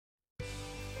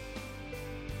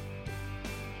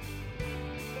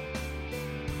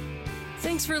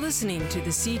Thanks for listening to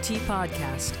the CT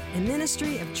Podcast, a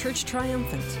ministry of Church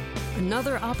Triumphant.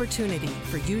 Another opportunity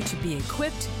for you to be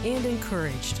equipped and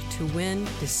encouraged to win,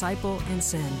 disciple, and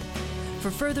send.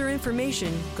 For further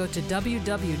information, go to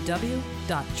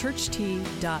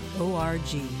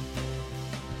www.churcht.org.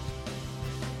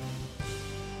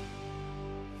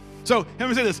 So, let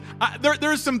me say this.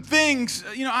 There's some things,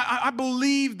 I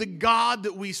believe the God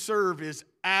that we serve is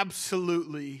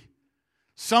absolutely,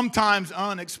 sometimes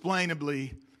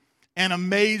unexplainably, and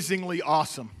amazingly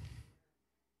awesome.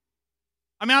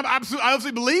 I mean, I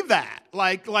absolutely believe that.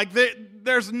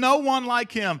 There's no one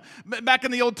like him. Back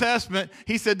in the Old Testament,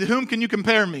 he said, "To whom can you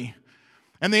compare me?"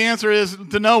 And the answer is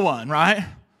to no one, right?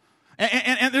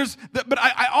 But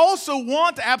I also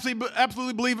want to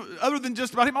absolutely believe, other than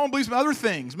just about him, I want to believe some other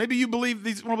things. Maybe you want to believe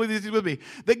these with me.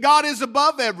 That God is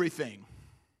above everything.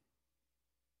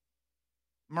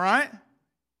 Am I right?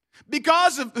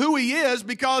 Because of who he is,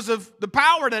 because of the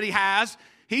power that he has,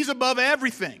 he's above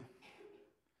everything.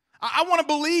 I want to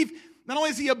believe not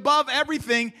only is he above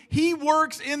everything, he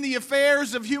works in the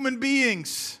affairs of human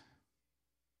beings.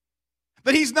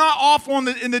 That he's not off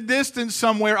in the distance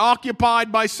somewhere,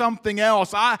 occupied by something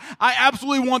else. I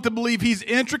absolutely want to believe he's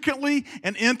intricately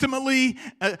and intimately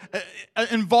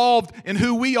involved in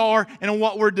who we are and in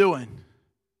what we're doing.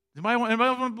 Anybody want to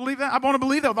believe that? I want to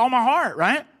believe that with all my heart,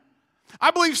 right?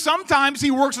 I believe sometimes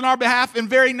he works on our behalf in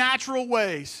very natural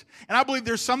ways. And I believe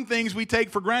there's some things we take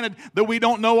for granted that we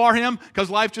don't know are him because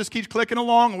life just keeps clicking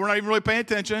along and we're not even really paying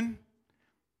attention.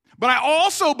 But I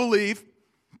also believe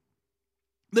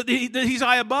that he's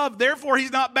high above, therefore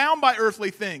he's not bound by earthly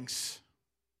things.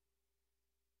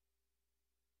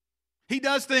 He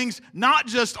does things not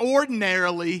just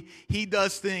ordinarily, he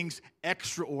does things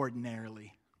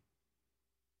extraordinarily.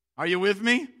 Are you with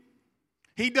me?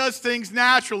 He does things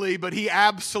naturally, but he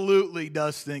absolutely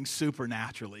does things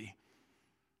supernaturally.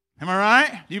 Am I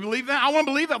right? Do you believe that? I want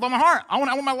to believe that with my heart. I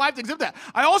want my life to exhibit that.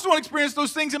 I also want to experience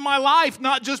those things in my life,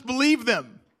 not just believe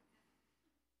them.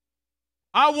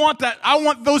 I want that. I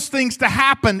want those things to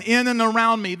happen in and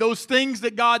around me. Those things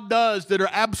that God does that are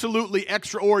absolutely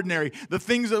extraordinary. The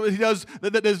things that he does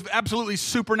that is absolutely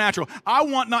supernatural. I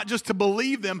want not just to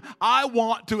believe them, I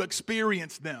want to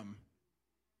experience them.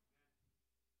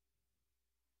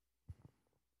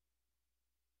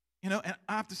 And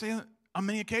I have to say, on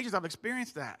many occasions I've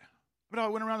experienced that. But I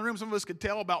went around the room, some of us could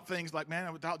tell about things like,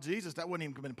 man, without Jesus, that wouldn't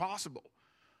even have been possible.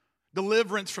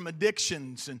 Deliverance from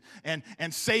addictions and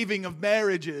saving of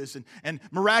marriages and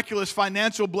miraculous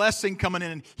financial blessing coming in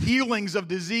and healings of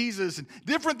diseases and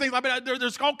different things. I mean,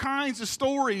 there's all kinds of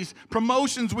stories,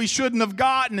 promotions we shouldn't have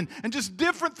gotten and just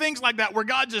different things like that where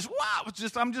God just, wow,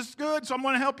 I'm just good, so I'm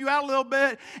going to help you out a little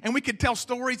bit. And we could tell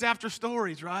stories after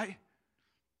stories, right?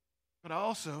 But I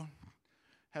also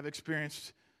have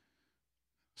experienced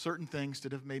certain things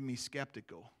that have made me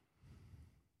skeptical.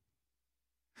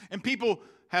 And people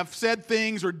have said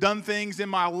things or done things in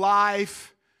my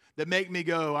life that make me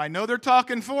go, I know they're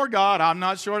talking for God. I'm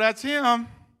not sure that's him.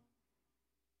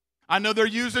 I know they're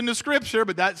using the scripture,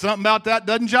 but something about that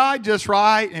doesn't jive just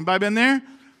right. Anybody been there?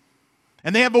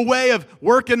 And they have a way of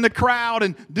working the crowd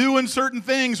and doing certain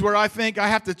things where I think I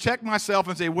have to check myself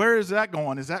and say, where is that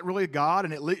going? Is that really God?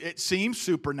 And it seems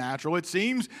supernatural. It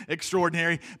seems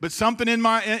extraordinary. But something in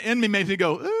me makes me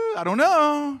go, I don't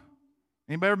know.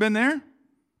 Anybody ever been there?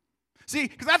 See,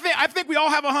 because I think we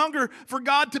all have a hunger for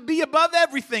God to be above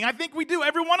everything. I think we do,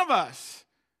 every one of us.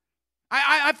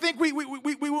 I think we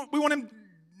want him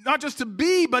not just to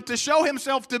be, but to show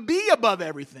himself to be above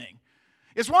everything.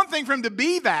 It's one thing for him to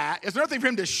be that. It's another thing for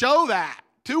him to show that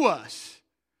to us,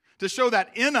 to show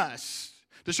that in us,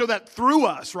 to show that through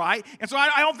us, right? And so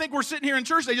I don't think we're sitting here in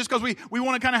church today just because we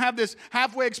want to kind of have this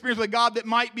halfway experience with God that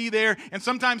might be there, and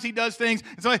sometimes he does things.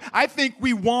 And so I think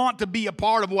we want to be a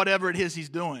part of whatever it is he's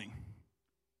doing.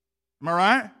 Am I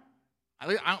right?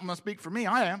 I'm going to speak for me.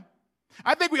 I am.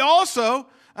 I think we also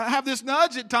have this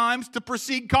nudge at times to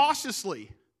proceed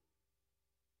cautiously.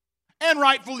 And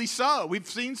rightfully so. We've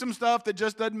seen some stuff that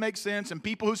just doesn't make sense, and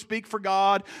people who speak for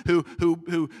God, who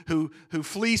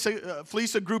fleece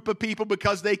a group of people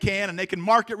because they can, and they can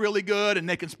market really good, and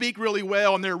they can speak really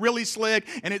well, and they're really slick,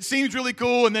 and it seems really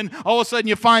cool, and then all of a sudden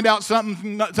you find out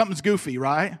something's goofy,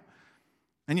 right?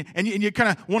 And you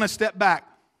kind of want to step back.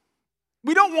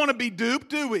 We don't want to be duped,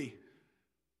 do we?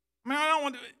 I mean,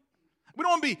 we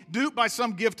don't want to be duped by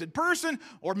some gifted person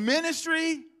or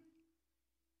ministry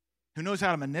who knows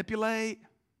how to manipulate,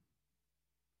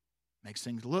 makes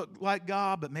things look like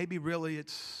God, but maybe really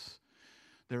it's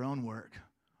their own work.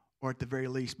 Or at the very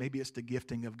least, maybe it's the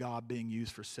gifting of God being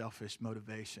used for selfish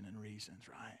motivation and reasons,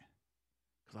 right?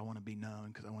 because I want to be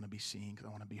known, because I want to be seen, because I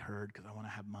want to be heard, because I want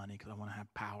to have money, because I want to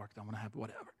have power, because I want to have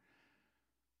whatever.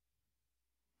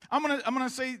 I'm gonna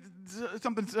say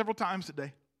something several times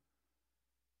today.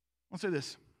 I'll say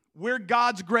this. Where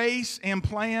God's grace and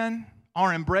plan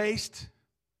are embraced,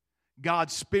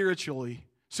 God spiritually,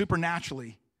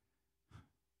 supernaturally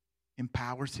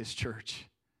empowers His church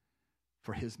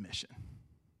for His mission.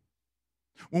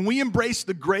 When we embrace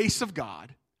the grace of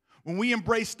God, when we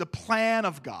embrace the plan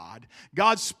of God,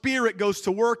 God's Spirit goes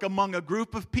to work among a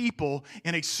group of people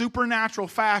in a supernatural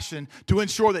fashion to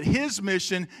ensure that His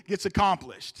mission gets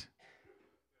accomplished.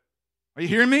 Are you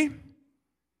hearing me?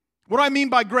 What do I mean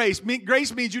by grace?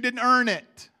 Grace means you didn't earn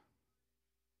it.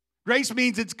 Grace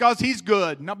means it's because He's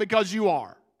good, not because you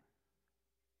are.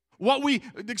 What we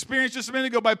experienced just a minute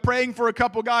ago by praying for a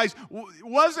couple guys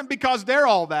wasn't because they're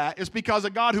all that. It's because a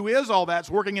God who is all that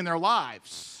is working in their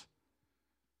lives.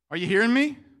 Are you hearing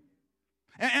me?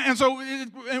 And so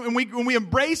when we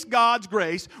embrace God's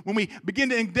grace, when we begin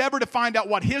to endeavor to find out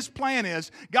what His plan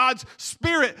is, God's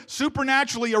Spirit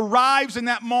supernaturally arrives in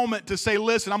that moment to say,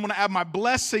 listen, I'm going to add my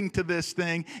blessing to this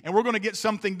thing, and we're going to get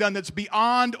something done that's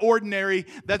beyond ordinary,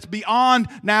 that's beyond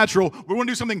natural. We're going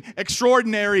to do something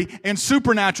extraordinary and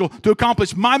supernatural to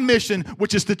accomplish my mission,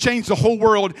 which is to change the whole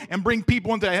world and bring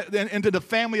people into the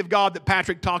family of God that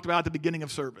Patrick talked about at the beginning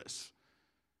of service.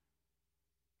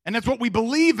 And that's what we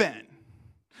believe in.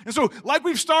 And so, like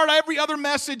we've started every other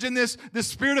message in this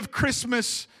Spirit of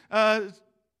Christmas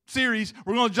series,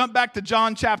 we're going to jump back to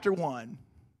John chapter 1.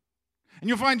 And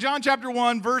you'll find John chapter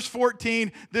 1, verse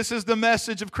 14, this is the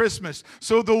message of Christmas.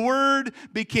 So the Word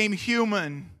became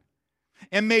human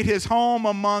and made His home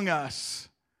among us.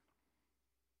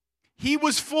 He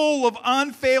was full of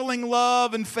unfailing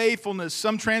love and faithfulness.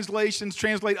 Some translations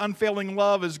translate unfailing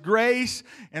love as grace,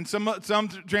 and some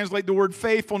translate the word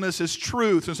faithfulness as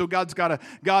truth. And so God's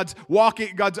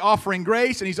offering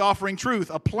grace and He's offering truth,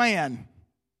 a plan.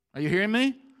 Are you hearing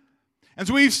me? And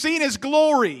so we've seen His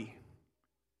glory,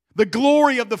 the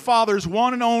glory of the Father's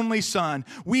one and only Son.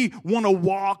 We want to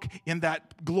walk in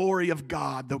that glory of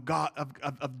God, the God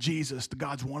of Jesus, the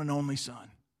God's one and only Son.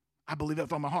 I believe that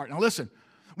with all my heart. Now listen.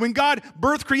 When God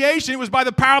birthed creation, it was by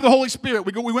the power of the Holy Spirit.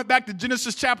 We went back to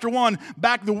Genesis chapter 1,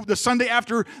 back the Sunday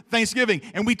after Thanksgiving,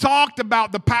 and we talked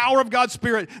about the power of God's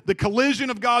Spirit, the collision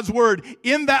of God's Word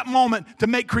in that moment to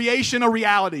make creation a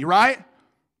reality, right?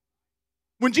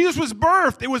 When Jesus was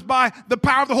birthed, it was by the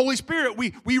power of the Holy Spirit.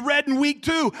 We read in week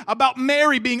 2 about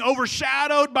Mary being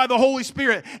overshadowed by the Holy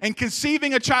Spirit and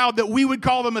conceiving a child that we would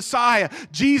call the Messiah,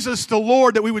 Jesus the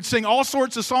Lord, that we would sing all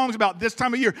sorts of songs about this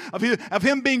time of year, of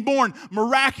Him being born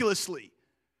miraculously.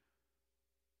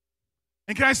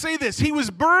 And can I say this? He was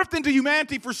birthed into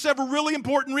humanity for several really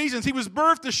important reasons. He was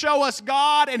birthed to show us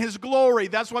God and His glory.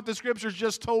 That's what the Scriptures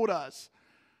just told us.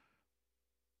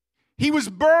 He was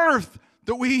birthed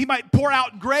that He might pour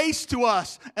out grace to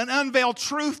us and unveil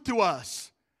truth to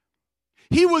us.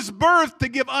 He was birthed to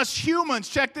give us humans,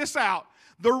 check this out,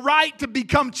 the right to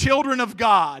become children of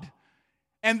God.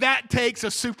 And that takes a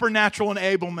supernatural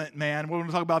enablement, man. We're going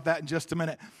to talk about that in just a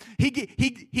minute. He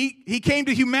came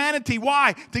to humanity.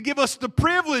 Why? To give us the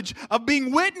privilege of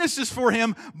being witnesses for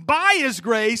Him by His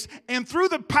grace and through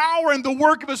the power and the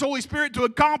work of His Holy Spirit to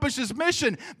accomplish His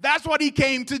mission. That's what He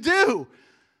came to do.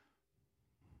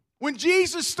 When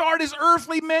Jesus started His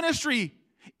earthly ministry,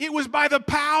 it was by the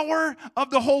power of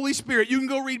the Holy Spirit. You can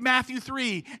go read Matthew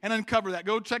 3 and uncover that.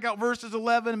 Go check out verses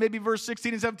 11 and maybe verse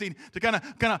 16 and 17 to kind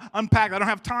of unpack. I don't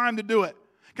have time to do it.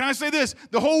 Can I say this?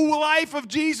 The whole life of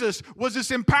Jesus was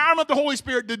this empowerment of the Holy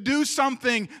Spirit to do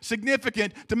something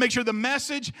significant to make sure the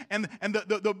message and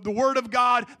the Word of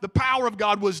God, the power of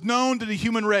God was known to the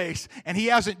human race. And He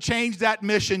hasn't changed that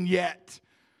mission yet.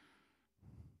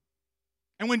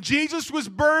 And when Jesus was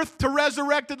birthed to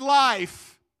resurrected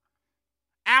life,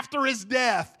 after His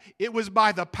death, it was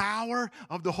by the power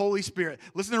of the Holy Spirit.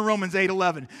 Listen to Romans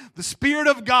 8:11. The Spirit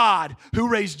of God who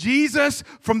raised Jesus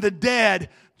from the dead,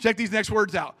 check these next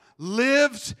words out,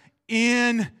 lives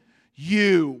in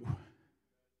you.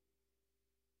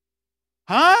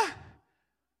 Huh?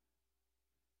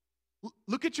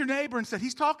 Look at your neighbor and say,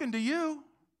 He's talking to you.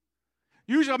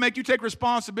 Usually I'll make you take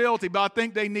responsibility, but I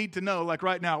think they need to know, like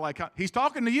right now, like He's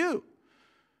talking to you.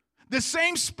 The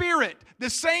same Spirit, the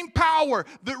same power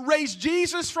that raised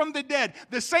Jesus from the dead,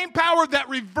 the same power that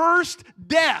reversed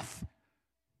death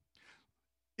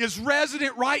is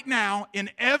resident right now in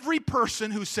every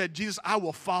person who said, Jesus, I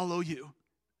will follow you.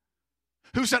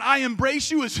 Who said, I embrace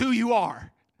you as who you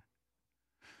are.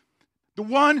 The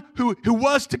one who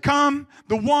was to come,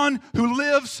 the one who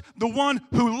lives, the one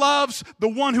who loves, the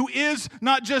one who is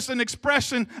not just an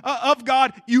expression of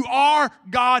God. You are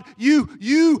God.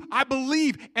 You, I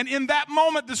believe. And in that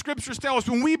moment, the scriptures tell us,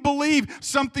 when we believe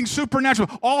something supernatural,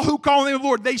 all who call on the name of the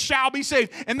Lord, they shall be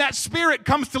saved. And that Spirit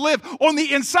comes to live on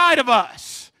the inside of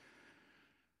us.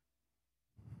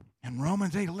 And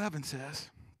Romans 8:11 says,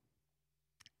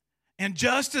 and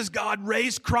just as God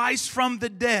raised Christ from the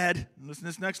dead, listen to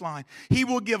this next line, He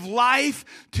will give life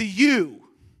to you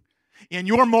in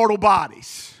your mortal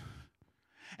bodies.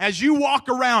 As you walk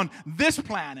around this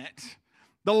planet,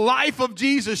 the life of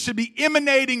Jesus should be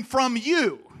emanating from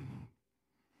you.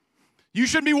 You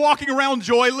shouldn't be walking around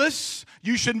joyless.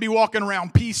 You shouldn't be walking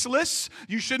around peaceless.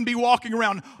 You shouldn't be walking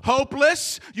around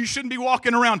hopeless. You shouldn't be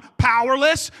walking around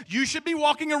powerless. You should be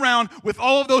walking around with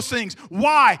all of those things.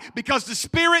 Why? Because the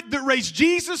Spirit that raised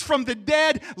Jesus from the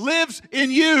dead lives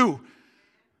in you.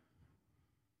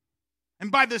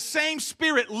 And by the same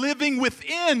Spirit living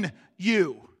within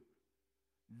you,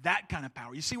 that kind of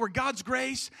power. You see where God's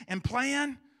grace and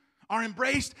plan are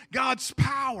embraced, God's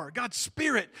power, God's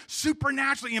Spirit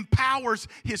supernaturally empowers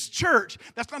His church.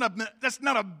 That's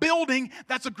not a building,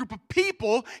 that's a group of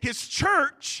people, His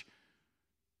church,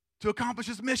 to accomplish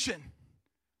His mission.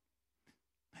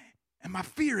 And my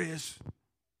fear is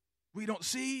we don't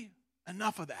see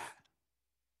enough of that.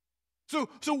 So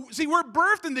see, we're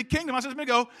birthed in the kingdom, I said a minute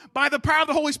ago, by the power of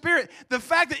the Holy Spirit. The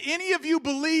fact that any of you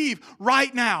believe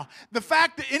right now, the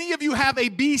fact that any of you have a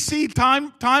BC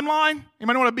timeline,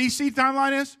 anybody know what a BC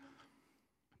timeline is?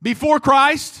 Before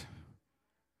Christ.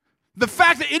 The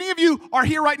fact that any of you are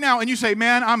here right now and you say,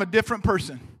 man, I'm a different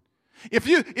person. If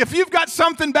you've got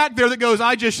something back there that goes,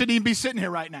 I just shouldn't even be sitting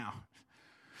here right now.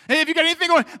 And if you got anything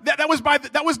going,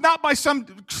 that was not by some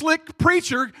slick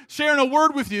preacher sharing a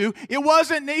word with you. It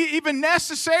wasn't even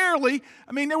necessarily,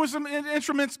 I mean, there was some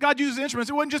instruments, God uses instruments.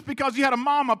 It wasn't just because you had a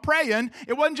mama praying.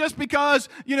 It wasn't just because,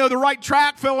 the right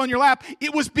track fell on your lap.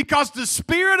 It was because the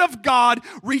Spirit of God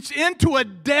reached into a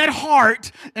dead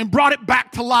heart and brought it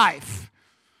back to life.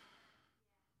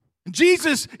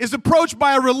 Jesus is approached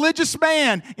by a religious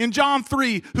man in John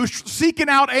 3 who's seeking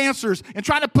out answers and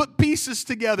trying to put pieces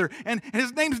together. And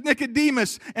his name's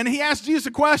Nicodemus. And he asked Jesus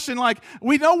a question like,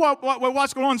 we know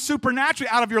what's going on supernaturally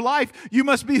out of your life. You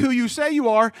must be who you say you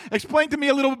are. Explain to me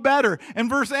a little bit better. In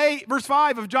verse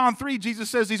 5 of John 3, Jesus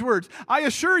says these words, I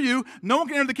assure you, no one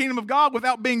can enter the kingdom of God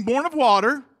without being born of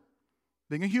water,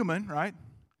 being a human, right?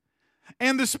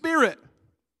 And the Spirit.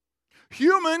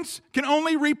 Humans can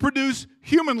only reproduce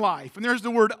human life. And there's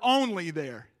the word only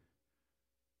there.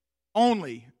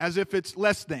 Only, as if it's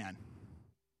less than.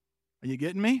 Are you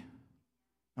getting me?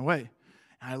 No, wait.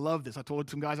 I love this. I told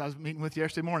some guys I was meeting with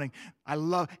yesterday morning. I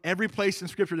love every place in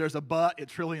Scripture there's a but.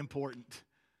 It's really important.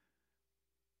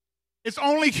 It's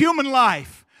only human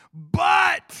life.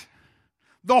 But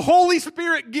the Holy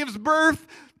Spirit gives birth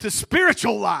to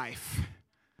spiritual life.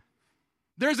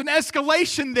 There's an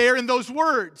escalation there in those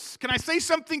words. Can I say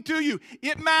something to you?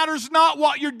 It matters not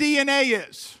what your DNA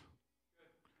is.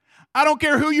 I don't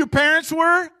care who your parents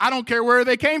were. I don't care where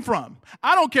they came from.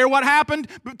 I don't care what happened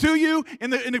to you in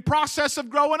the process of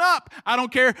growing up. I don't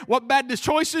care what bad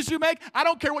choices you make. I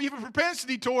don't care what you have a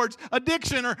propensity towards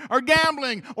addiction or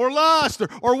gambling or lust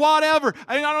or whatever.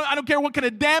 I don't care what kind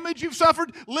of damage you've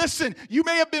suffered. Listen, you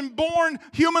may have been born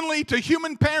humanly to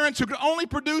human parents who could only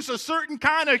produce a certain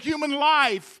kind of human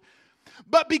life.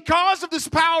 But because of this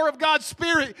power of God's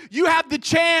Spirit, you have the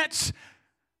chance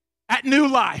at new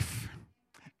life.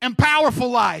 And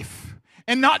powerful life,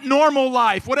 and not normal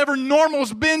life. Whatever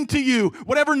normal's been to you,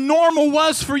 whatever normal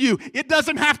was for you, it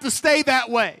doesn't have to stay that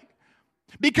way.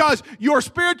 Because your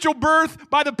spiritual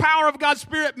birth by the power of God's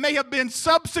Spirit may have been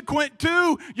subsequent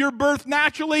to your birth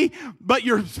naturally, but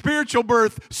your spiritual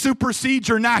birth supersedes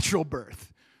your natural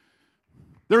birth.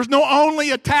 There's no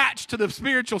only attached to the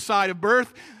spiritual side of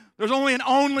birth. There's only an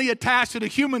only attached to the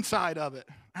human side of it.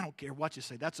 I don't care what you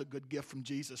say. That's a good gift from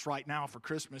Jesus right now for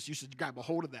Christmas. You should grab a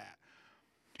hold of that.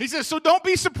 He says, so don't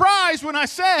be surprised when I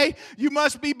say you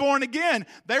must be born again.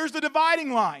 There's the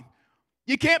dividing line.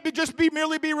 You can't just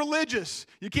merely be religious.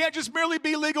 You can't just merely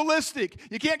be legalistic.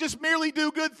 You can't just merely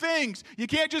do good things. You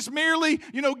can't just merely,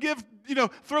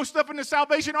 throw stuff in the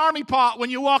Salvation Army pot when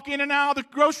you walk in and out of the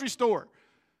grocery store.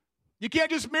 You can't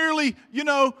just merely,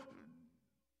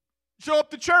 show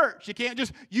up to church.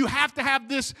 You have to have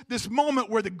this moment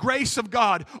where the grace of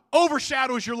God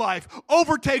overshadows your life,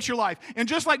 overtakes your life. And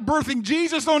just like birthing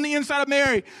Jesus on the inside of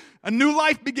Mary, a new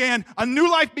life began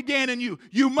in you.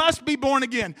 You must be born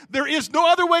again. There is no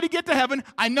other way to get to heaven.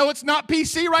 I know it's not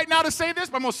PC right now to say this,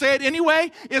 but I'm going to say it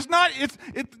anyway.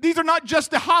 These are not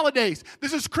just the holidays.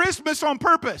 This is Christmas on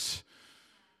purpose.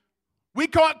 We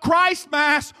call it Christ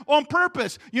Mass on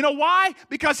purpose. You know why?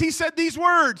 Because he said these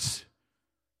words.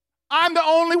 I'm the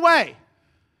only way.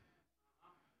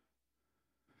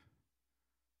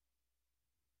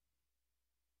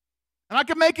 And I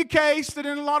can make a case that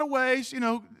in a lot of ways,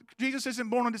 Jesus isn't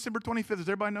born on December 25th. Does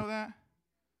everybody know that?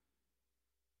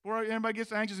 Or everybody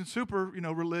gets anxious and super,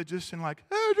 religious and like,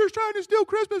 hey, they're trying to steal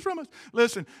Christmas from us.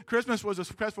 Listen, Christmas was a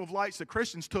festival of lights that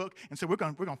Christians took and said, we're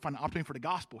going to find an opportunity for the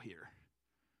gospel here.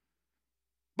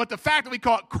 But the fact that we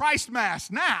call it Christ Mass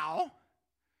now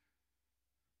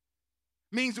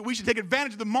means that we should take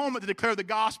advantage of the moment to declare the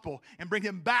gospel and bring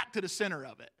him back to the center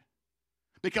of it.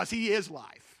 Because he is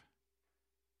life.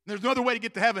 There's no other way to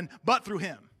get to heaven but through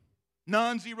him.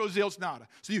 None, zero, zilch, nada.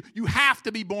 So you have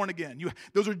to be born again.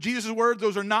 Those are Jesus' words.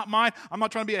 Those are not mine. I'm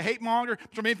not trying to be a hate monger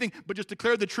or anything, but just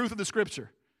declare the truth of the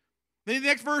Scripture. Then in the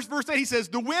next verse 8, he says,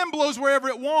 the wind blows wherever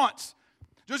it wants.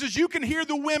 Just as you can hear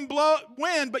the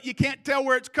wind, but you can't tell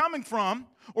where it's coming from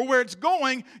or where it's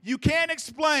going, you can't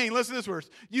explain, listen to this verse,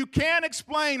 you can't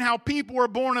explain how people are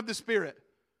born of the Spirit.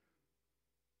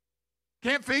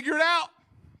 Can't figure it out.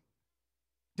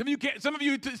 Some of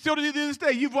you still to this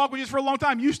day, you've walked with Jesus for a long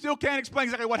time, you still can't explain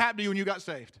exactly what happened to you when you got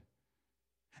saved.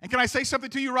 And can I say something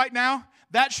to you right now?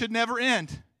 That should never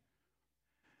end.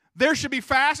 There should be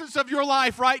facets of your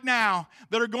life right now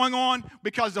that are going on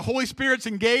because the Holy Spirit's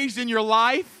engaged in your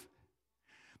life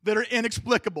that are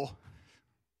inexplicable.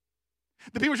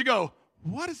 The people should go,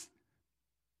 I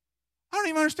don't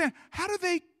even understand. How do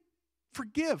they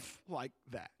forgive like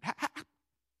that?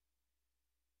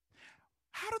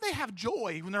 How do they have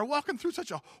joy when they're walking through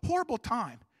such a horrible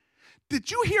time? Did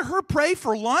you hear her pray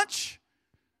for lunch?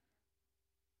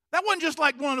 That wasn't just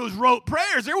like one of those rote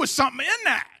prayers. There was something in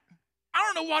that. I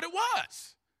don't know what it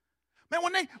was. Man,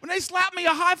 when they slapped me a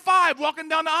high five walking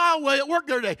down the aisleway at work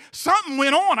the other day, something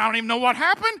went on. I don't even know what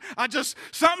happened.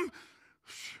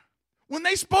 When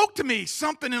they spoke to me,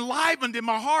 something enlivened in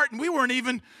my heart, and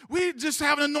we just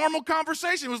having a normal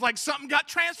conversation. It was like something got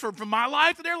transferred from my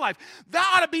life to their life. That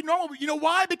ought to be normal. You know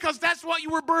why? Because that's what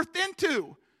you were birthed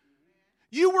into.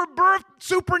 You were birthed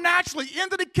supernaturally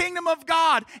into the kingdom of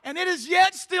God, and it is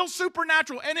yet still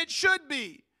supernatural, and it should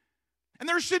be. And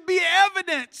there should be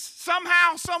evidence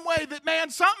somehow, some way that,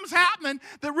 man, something's happening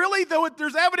that really, though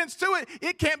there's evidence to it,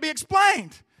 it can't be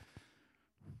explained.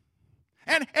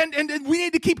 And we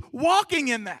need to keep walking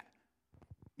in that.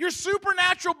 Your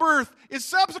supernatural birth is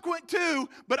subsequent to,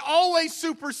 but always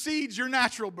supersedes your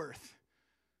natural birth.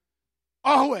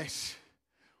 Always.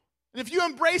 And if you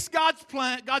embrace God's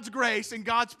plan, God's grace and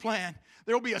God's plan,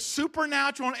 there will be a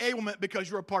supernatural enablement because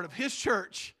you're a part of his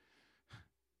church.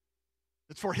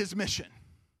 It's for his mission.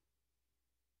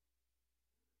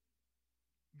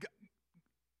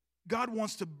 God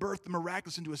wants to birth the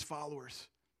miraculous into his followers.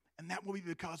 And that will be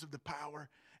because of the power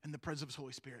and the presence of his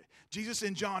Holy Spirit. Jesus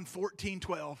in John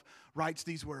 14:12 writes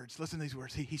these words. Listen to these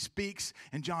words. He speaks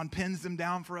and John pens them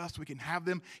down for us. We can have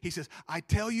them. He says, I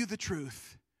tell you the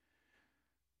truth.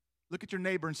 Look at your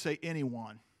neighbor and say,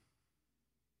 anyone.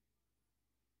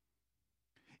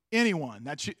 Anyone.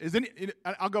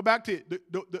 I'll go back to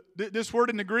this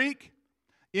word in the Greek.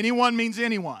 Anyone means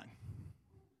anyone.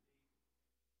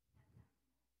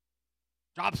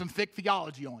 Drop some thick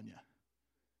theology on you.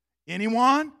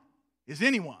 Anyone is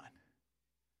anyone.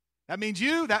 That means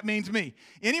you, that means me.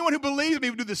 Anyone who believes me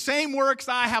will do the same works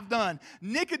I have done.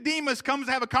 Nicodemus comes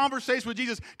to have a conversation with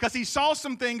Jesus because he saw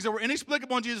some things that were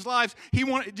inexplicable in Jesus' life. He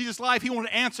wanted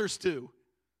answers to.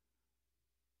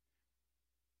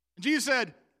 And Jesus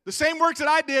said, the same works that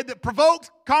I did that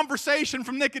provoked conversation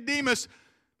from Nicodemus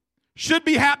should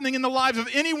be happening in the lives of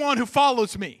anyone who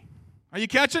follows me. Are you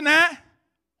catching that?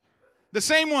 The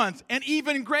same ones. And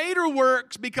even greater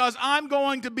works because I'm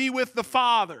going to be with the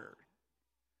Father.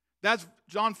 That's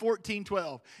John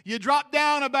 14:12. You drop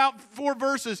down about 4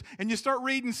 verses and you start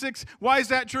reading 6. Why is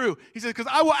that true? He says,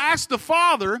 because I will ask the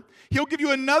Father, he'll give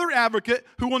you another advocate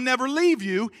who will never leave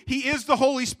you. He is the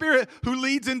Holy Spirit who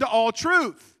leads into all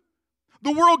truth.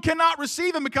 The world cannot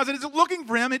receive him because it isn't looking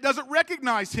for him. It doesn't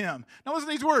recognize him. Now listen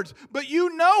to these words. But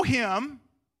you know him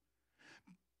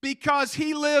because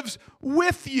he lives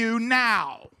with you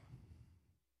now.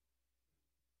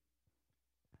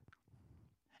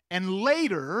 And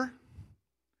later,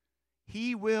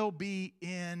 he will be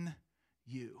in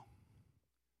you.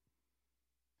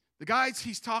 The guys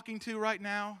he's talking to right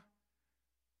now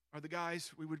are the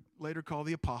guys we would later call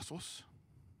the apostles.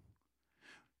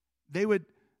 They would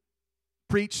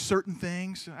preach certain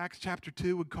things. Acts chapter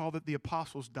 2 would call it the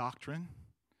apostles' doctrine.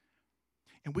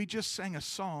 And we just sang a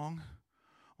song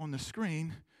on the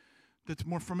screen that's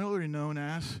more familiarly known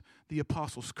as the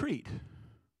Apostles' Creed.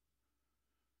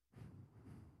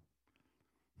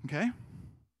 Okay?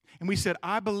 And we said,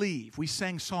 I believe. We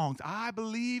sang songs. I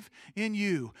believe in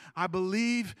you. I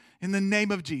believe in the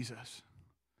name of Jesus.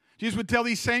 Jesus would tell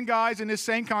these same guys in this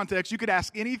same context, you could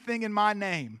ask anything in my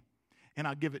name, and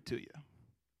I'll give it to you.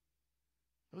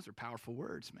 Those are powerful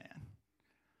words, man.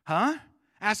 Huh?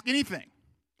 Ask anything,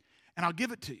 and I'll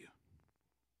give it to you.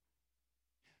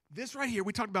 This right here,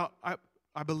 we talked about,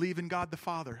 I believe in God the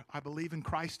Father. I believe in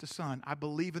Christ the Son. I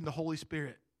believe in the Holy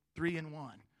Spirit. 3 in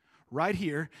 1. Right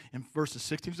here in verses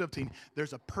 16 to 17,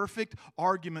 there's a perfect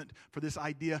argument for this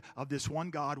idea of this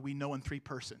one God we know in 3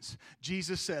 persons.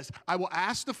 Jesus says, I will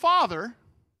ask the Father.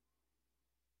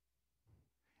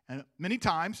 And many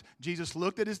times, Jesus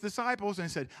looked at his disciples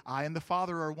and said, I and the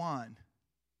Father are one.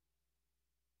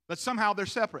 But somehow they're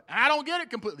separate. And I don't get it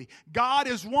completely. God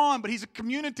is one, but he's a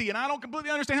community, and I don't completely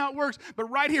understand how it works. But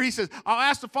right here he says, I'll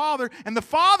ask the Father, and the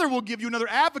Father will give you another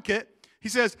advocate. He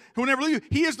says, who will never leave you.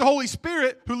 He is the Holy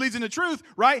Spirit who leads into truth,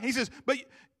 right? He says, but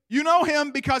you know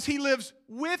him because he lives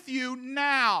with you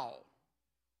now.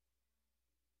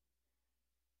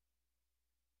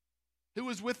 Who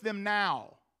is with them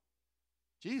now?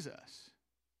 Jesus.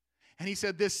 And he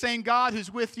said, this same God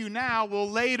who's with you now will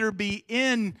later be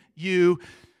in you.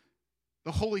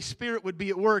 The Holy Spirit would be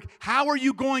at work. How are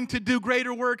you going to do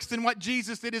greater works than what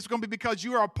Jesus did? It's going to be because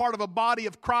you are a part of a body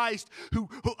of Christ who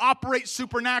operates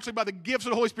supernaturally by the gifts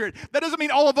of the Holy Spirit. That doesn't mean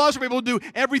all of us are able to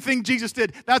do everything Jesus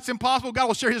did. That's impossible. God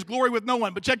will share his glory with no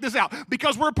one. But check this out.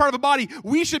 Because we're a part of a body,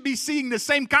 we should be seeing the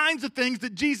same kinds of things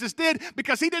that Jesus did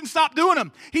because he didn't stop doing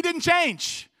them. He didn't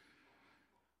change.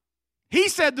 He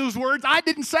said those words. I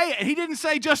didn't say it. He didn't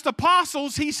say just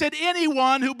apostles. He said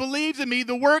anyone who believes in me,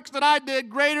 the works that I did,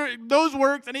 greater, those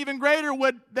works and even greater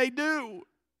would they do.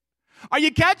 Are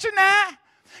you catching that?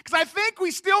 Because I think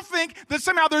we still think that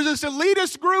somehow there's this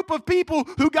elitist group of people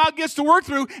who God gets to work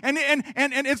through, and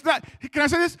it's not, can I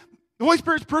say this? The Holy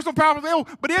Spirit's personal power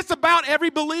available, but it's about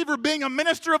every believer being a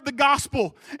minister of the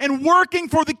gospel and working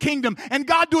for the kingdom and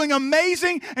God doing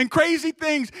amazing and crazy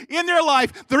things in their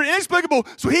life that are inexplicable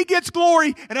so he gets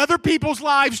glory and other people's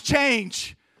lives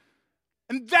change.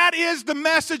 And that is the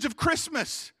message of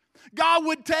Christmas. God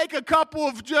would take a couple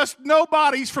of just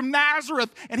nobodies from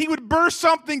Nazareth and he would burst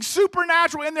something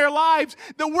supernatural in their lives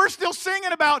that we're still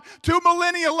singing about 2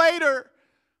 millennia later.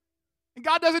 And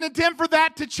God doesn't intend for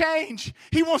that to change.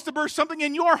 He wants to burst something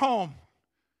in your home.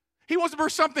 He wants to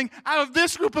burst something out of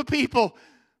this group of people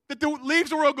that leaves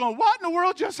the world going, what in the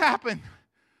world just happened?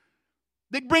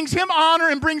 That brings him honor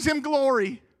and brings him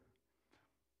glory.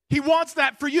 He wants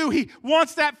that for you. He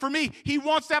wants that for me. He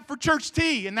wants that for Church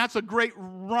T. And that's a great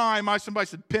rhyme. Somebody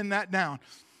said, pin that down.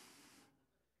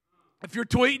 If you're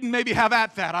tweeting, maybe have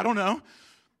at that. I don't know.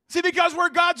 See, because where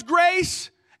God's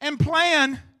grace and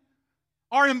plan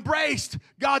are embraced,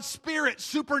 God's Spirit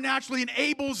supernaturally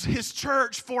enables his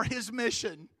church for his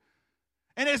mission.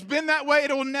 And it's been that way.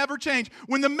 It will never change.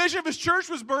 When the mission of his church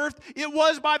was birthed, it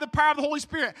was by the power of the Holy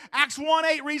Spirit. Acts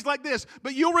 1:8 reads like this,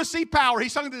 but you'll receive power.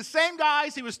 He's talking to the same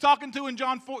guys he was talking to in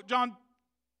John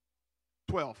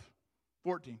 12,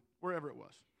 14, wherever it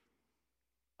was.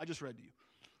 I just read to you.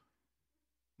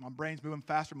 My brain's moving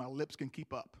faster, my lips can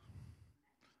keep up.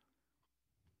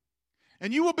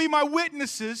 And you will be my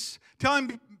witnesses,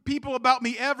 telling people about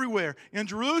me everywhere, in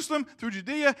Jerusalem, through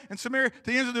Judea, and Samaria, to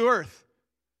the ends of the earth.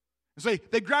 And so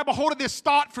they grab a hold of this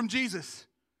thought from Jesus.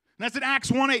 And that's in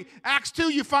Acts 1:8. Acts 2,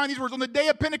 you find these words. On the day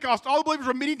of Pentecost, all the believers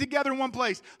were meeting together in one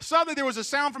place. Suddenly there was a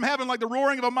sound from heaven like the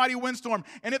roaring of a mighty windstorm,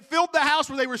 and it filled the house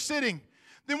where they were sitting.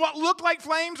 Then what looked like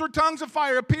flames or tongues of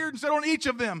fire appeared and set on each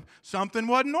of them. Something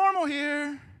wasn't normal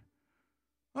here.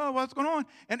 Oh, what's going on?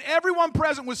 And everyone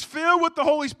present was filled with the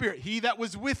Holy Spirit. He that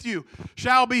was with you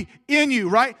shall be in you,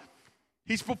 right?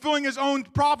 He's fulfilling his own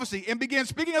prophecy and began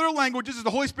speaking other languages as the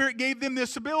Holy Spirit gave them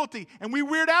this ability. And we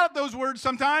weird out at those words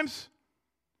sometimes.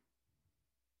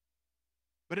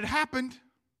 But it happened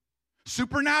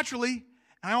supernaturally,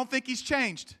 and I don't think he's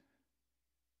changed.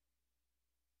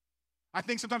 I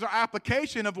think sometimes our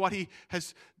application of what he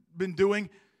has been doing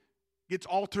gets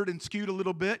altered and skewed a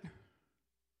little bit.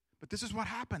 But this is what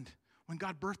happened when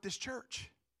God birthed this church.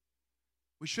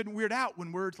 We shouldn't weird out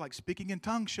when words like speaking in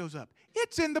tongues shows up.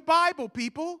 It's in the Bible,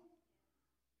 people.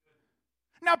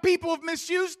 Now, people have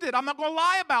misused it. I'm not going to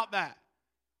lie about that.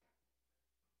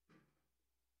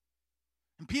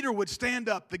 And Peter would stand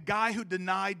up, the guy who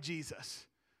denied Jesus,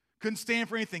 couldn't stand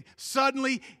for anything.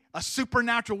 Suddenly, a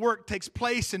supernatural work takes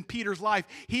place in Peter's life.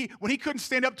 When he couldn't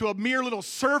stand up to a mere little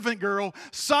servant girl,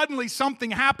 suddenly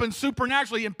something happened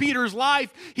supernaturally in Peter's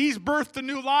life. He's birthed a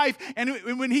new life. And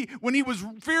when he was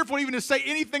fearful even to say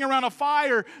anything around a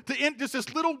fire, just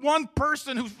this little one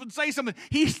person who would say something,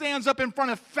 he stands up in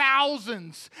front of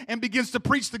thousands and begins to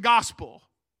preach the gospel.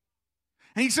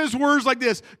 And he says words like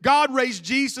this: God raised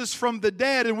Jesus from the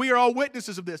dead, and we are all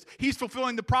witnesses of this. He's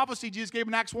fulfilling the prophecy Jesus gave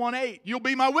in Acts 1:8. You'll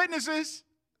be my witnesses.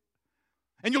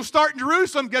 And you'll start in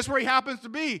Jerusalem. Guess where he happens to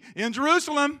be? In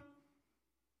Jerusalem.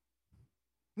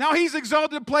 Now he's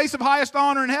exalted to the place of highest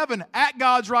honor in heaven at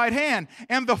God's right hand.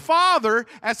 And the Father,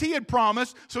 as he had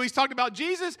promised, so he's talked about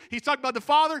Jesus, he's talked about the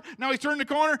Father, now he's turning the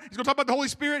corner, he's going to talk about the Holy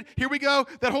Spirit. Here we go,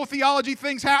 that whole theology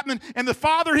thing's happening. And the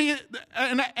Father,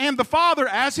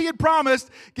 as he had promised,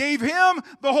 gave him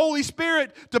the Holy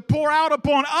Spirit to pour out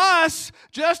upon us,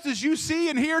 just as you see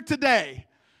and hear today.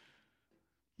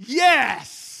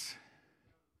 Yes.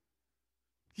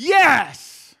 Yes.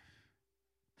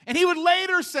 And he would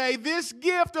later say, this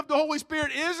gift of the Holy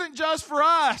Spirit isn't just for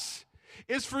us.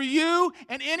 It's for you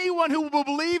and anyone who will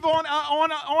believe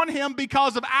on him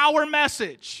because of our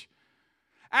message.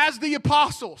 As the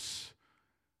apostles,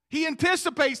 he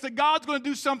anticipates that God's going to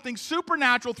do something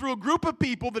supernatural through a group of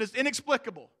people that is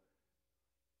inexplicable.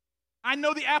 I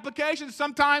know the application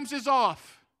sometimes is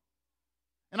off.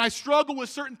 And I struggle with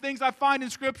certain things I find in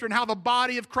Scripture and how the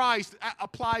body of Christ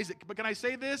applies it. But can I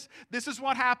say this? This is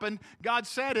what happened. God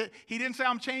said it. He didn't say,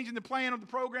 I'm changing the plan of the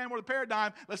program or the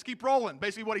paradigm. Let's keep rolling.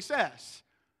 Basically what he says.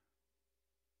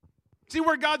 See,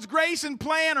 where God's grace and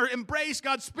plan or embrace,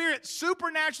 God's Spirit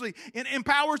supernaturally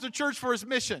empowers the church for his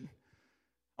mission.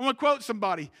 I want to quote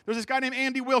somebody. There's this guy named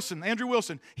Andrew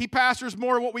Wilson. He pastors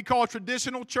more of what we call a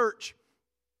traditional church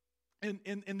in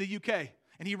the UK.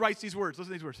 And he writes these words.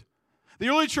 Listen to these words. The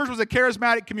early church was a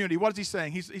charismatic community. What is he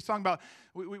saying? He's talking about,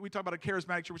 we talk about a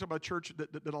charismatic church. We talk about a church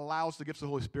that allows the gifts of the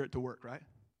Holy Spirit to work, right?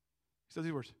 He says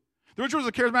these words. The early church was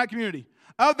a charismatic community.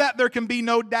 Of that there can be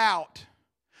no doubt.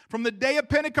 From the day of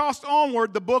Pentecost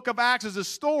onward, the book of Acts is a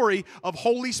story of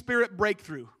Holy Spirit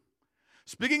breakthrough.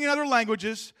 Speaking in other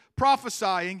languages,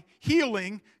 prophesying,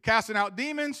 healing, casting out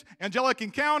demons, angelic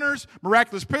encounters,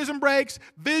 miraculous prison breaks,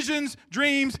 visions,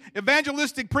 dreams,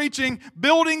 evangelistic preaching,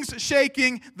 buildings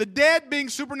shaking, the dead being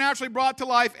supernaturally brought to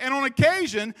life, and on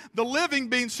occasion, the living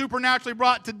being supernaturally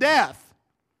brought to death.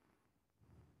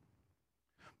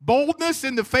 Boldness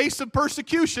in the face of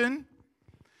persecution,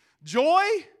 joy,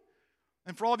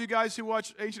 and for all of you guys who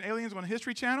watch Ancient Aliens on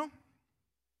History Channel,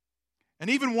 and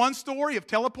even one story of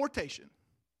teleportation.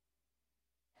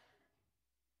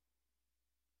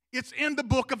 It's in the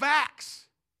book of Acts.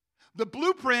 The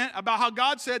blueprint about how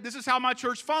God said, this is how my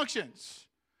church functions.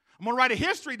 I'm going to write a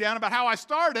history down about how I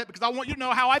started it because I want you to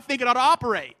know how I think it ought to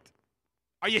operate.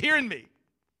 Are you hearing me?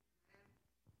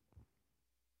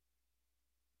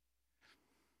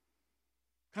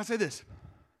 Can I say this?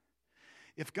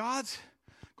 If God's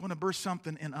going to burst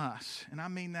something in us, and I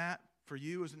mean that for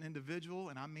you as an individual,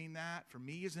 and I mean that for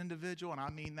me as an individual, and I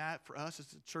mean that for us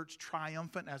as a church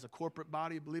triumphant, as a corporate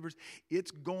body of believers,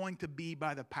 it's going to be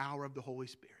by the power of the Holy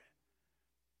Spirit.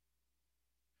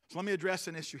 So let me address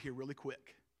an issue here really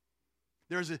quick.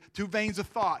 There's two veins of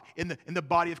thought in the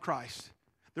body of Christ.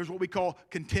 There's what we call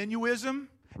continuism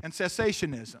and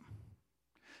cessationism.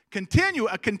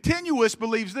 A continuous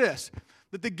believes this,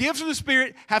 that the gifts of the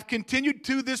Spirit have continued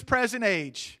to this present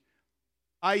age.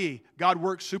 I.e., God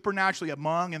works supernaturally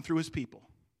among and through his people.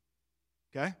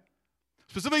 Okay?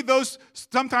 Specifically those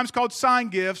sometimes called sign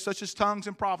gifts, such as tongues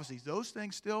and prophecies. Those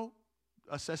things still,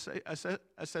 a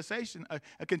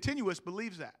continuous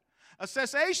believes that. A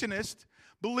cessationist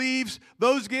believes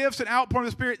those gifts and outpouring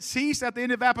of the Spirit cease at the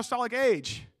end of apostolic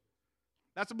age.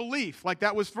 That's a belief. Like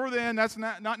that was for then, that's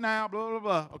not now, blah, blah,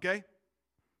 blah. Okay?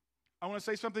 I want to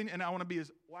say something, and I want to be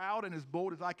as loud and as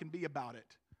bold as I can be about it.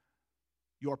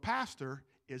 Your pastor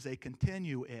is a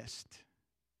continuist.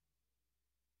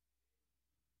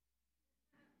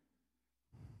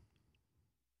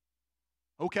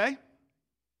 Okay?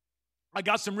 I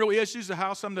got some real issues of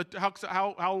how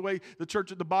the way the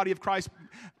church, the body of Christ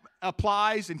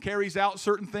applies and carries out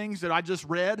certain things that I just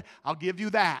read. I'll give you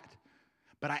that.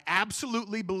 But I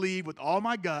absolutely believe with all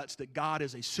my guts that God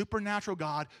is a supernatural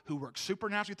God who works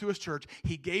supernaturally through his church.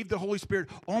 He gave the Holy Spirit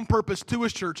on purpose to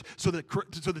his church so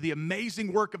that the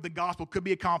amazing work of the gospel could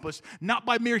be accomplished, not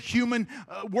by mere human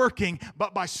working,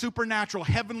 but by supernatural,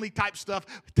 heavenly type stuff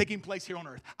taking place here on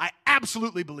earth. I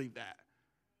absolutely believe that.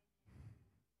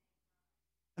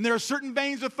 And there are certain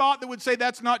veins of thought that would say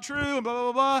that's not true, and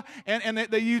blah, blah, blah. And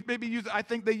they use, I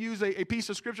think they use a piece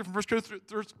of scripture from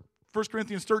 1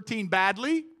 Corinthians 13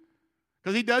 badly.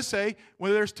 Because he does say,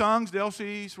 where there's tongues, they'll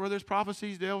cease. Where there's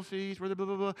prophecies, they'll cease. Where blah,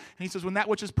 blah, blah. And he says, when that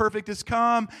which is perfect is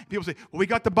come. People say, well, we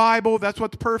got the Bible. That's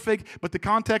what's perfect. But the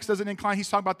context doesn't incline. He's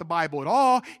talking about the Bible at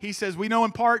all. He says, we know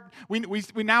in part.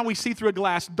 Now we see through a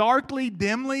glass darkly,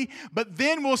 dimly. But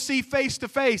then we'll see face to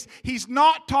face. He's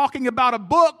not talking about a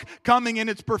book coming in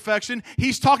its perfection.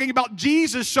 He's talking about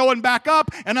Jesus showing back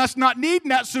up and us not needing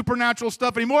that supernatural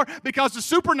stuff anymore because the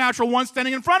supernatural one's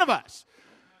standing in front of us.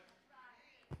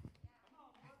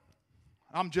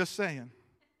 I'm just saying.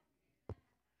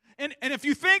 And if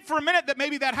you think for a minute that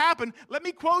maybe that happened, let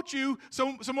me quote you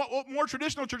some what more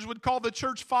traditional churches would call the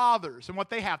church fathers and what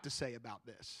they have to say about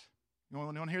this. You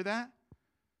want to hear that?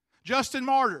 Justin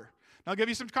Martyr. Now I'll give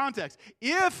you some context.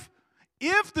 If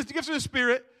the gifts of the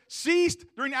Spirit ceased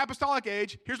during the apostolic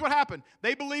age, here's what happened.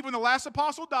 They believe when the last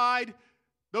apostle died,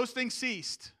 those things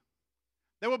ceased.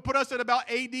 That would put us at about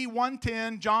AD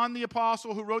 110. John the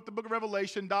apostle who wrote the book of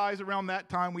Revelation dies around that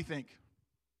time, we think.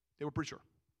 They were pretty sure.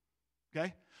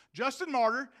 Okay? Justin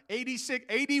Martyr, AD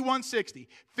 160,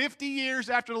 50 years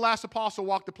after the last apostle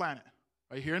walked the planet.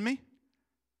 Are you hearing me?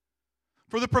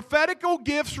 For the prophetical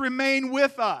gifts remain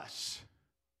with us,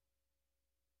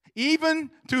 even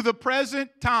to the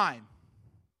present time.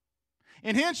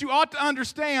 And hence you ought to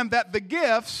understand that the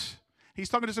gifts, he's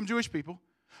talking to some Jewish people,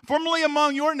 formerly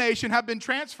among your nation have been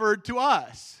transferred to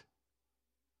us.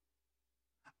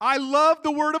 I love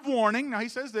the word of warning. Now he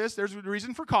says this, there's a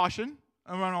reason for caution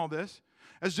around all this.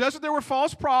 As just as there were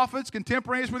false prophets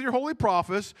contemporaneous with your holy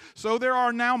prophets, so there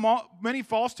are now many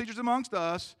false teachers amongst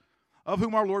us, of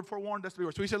whom our Lord forewarned us to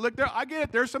beware. So he said, look, I get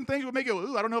it. There's some things that will make you,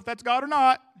 ooh, I don't know if that's God or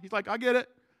not. He's like, I get it.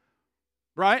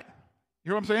 Right? You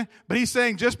hear what I'm saying? But he's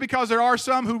saying just because there are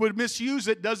some who would misuse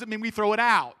it doesn't mean we throw it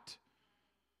out.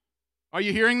 Are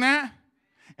you hearing that?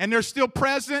 And they're still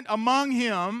present among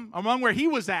him, among where he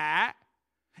was at.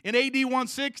 In AD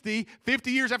 160,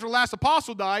 50 years after the last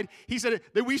apostle died, he said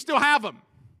that we still have them.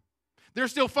 They're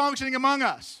still functioning among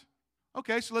us.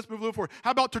 Okay, so let's move a little forward.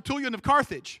 How about Tertullian of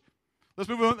Carthage? Let's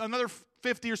move another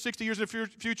 50 or 60 years in the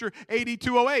future, AD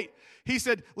 208. He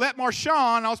said, let Marcion,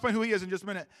 I'll explain who he is in just a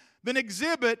minute, then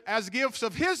exhibit as gifts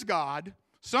of his God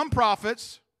some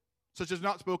prophets, such as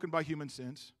not spoken by human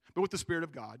sense, but with the Spirit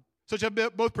of God, such have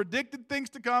both predicted things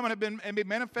to come and have been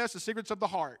manifest the secrets of the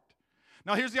heart.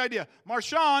 Now, here's the idea.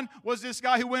 Marcion was this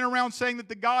guy who went around saying that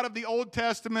the God of the Old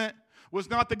Testament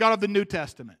was not the God of the New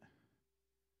Testament.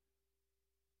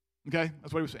 Okay?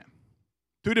 That's what he was saying.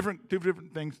 Two different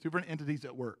things, two different entities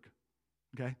at work.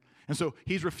 Okay? And so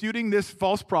he's refuting this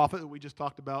false prophet that we just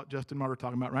talked about, Justin Martyr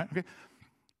talking about, right? Okay?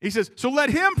 He says, so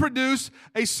let him produce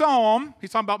a psalm.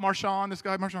 He's talking about Marcion, this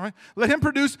guy, Marcion, right? Let him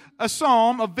produce a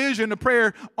psalm, a vision, a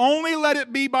prayer. Only let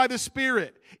it be by the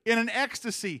Spirit, in an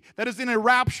ecstasy, that is in a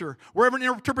rapture, wherever an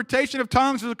interpretation of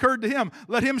tongues has occurred to him.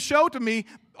 Let him show to me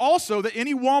also that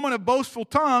any woman of boastful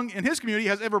tongue in his community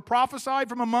has ever prophesied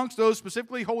from amongst those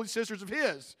specifically holy sisters of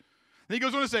his. And he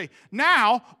goes on to say,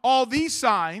 now all these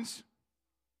signs,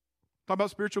 talk about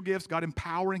spiritual gifts, God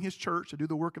empowering his church to do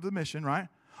the work of the mission, right?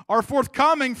 Are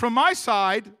forthcoming from my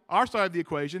side, our side of the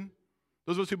equation,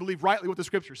 those of us who believe rightly what the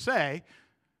Scriptures say.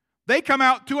 They come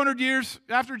out 200 years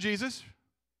after Jesus.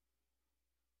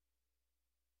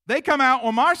 They come out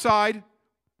on my side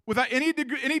without any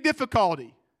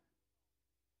difficulty.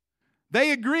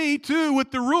 They agree, too, with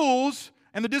the rules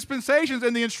and the dispensations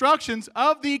and the instructions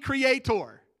of the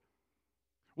Creator.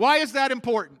 Why is that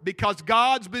important? Because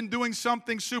God's been doing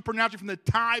something supernatural from the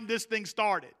time this thing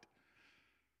started.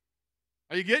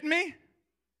 Are you getting me?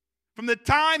 From the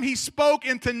time he spoke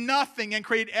into nothing and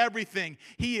created everything,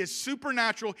 he is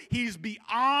supernatural. He's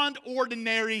beyond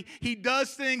ordinary. He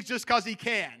does things just because he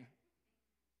can.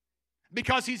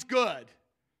 Because he's good.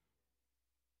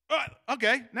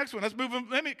 Okay, next one. Let's move on.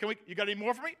 You got any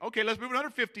more for me? Okay, let's move another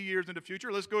 50 years into the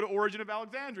future. Let's go to Origen of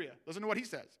Alexandria. Listen to what he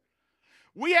says.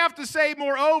 We have to say,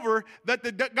 moreover, that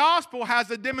the gospel has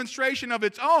a demonstration of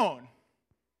its own,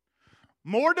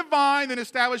 more divine than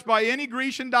established by any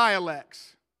Grecian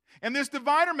dialects. And this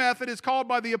diviner method is called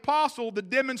by the apostle the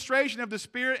demonstration of the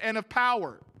Spirit and of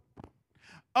power.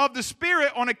 Of the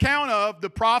Spirit on account of the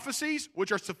prophecies,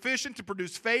 which are sufficient to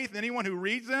produce faith in anyone who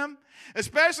reads them,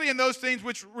 especially in those things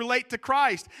which relate to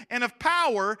Christ, and of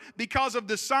power because of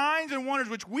the signs and wonders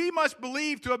which we must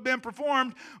believe to have been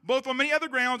performed both on many other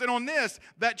grounds and on this,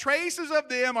 that traces of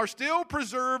them are still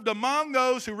preserved among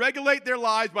those who regulate their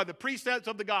lives by the precepts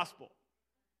of the gospel.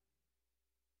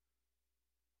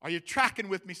 Are you tracking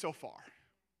with me so far?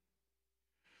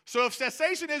 So if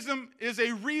cessationism is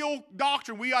a real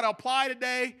doctrine we ought to apply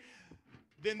today,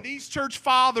 then these church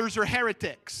fathers are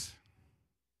heretics.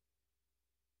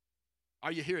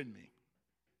 Are you hearing me?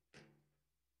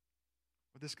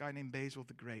 Well, this guy named Basil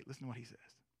the Great, listen to what he says.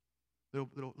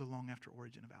 Little long after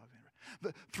Origin of Alexandria.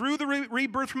 Through the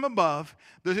rebirth from above,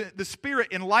 the Spirit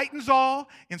enlightens all,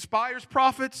 inspires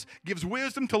prophets, gives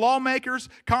wisdom to lawmakers,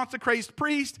 consecrates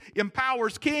priests,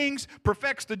 empowers kings,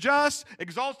 perfects the just,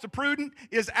 exalts the prudent,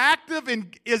 is active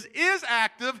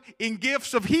in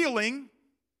gifts of healing,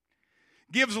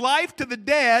 gives life to the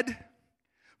dead,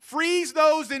 frees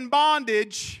those in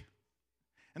bondage,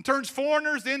 and turns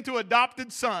foreigners into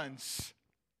adopted sons.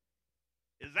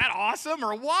 Is that awesome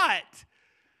or what?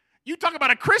 You talk about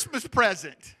a Christmas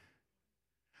present.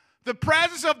 The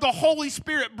presence of the Holy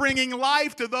Spirit bringing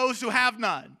life to those who have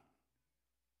none.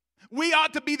 We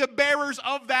ought to be the bearers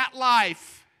of that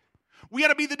life. We ought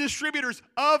to be the distributors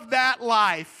of that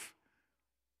life.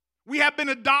 We have been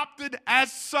adopted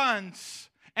as sons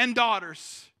and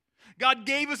daughters. God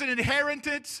gave us an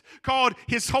inheritance called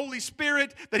His Holy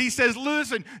Spirit that He says,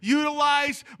 listen,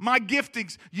 utilize my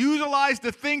giftings, utilize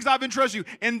the things I've entrusted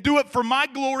you, and do it for my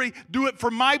glory, do it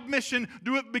for my mission,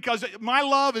 do it because my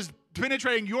love is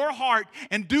penetrating your heart,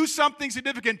 and do something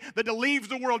significant that leaves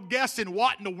the world guessing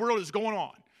what in the world is going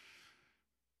on.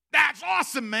 That's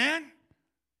awesome, man.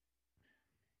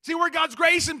 See, where God's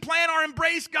grace and plan are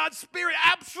embraced, God's Spirit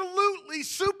absolutely,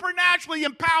 supernaturally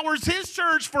empowers His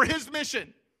church for His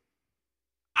mission.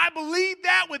 I believe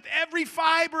that with every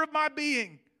fiber of my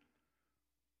being.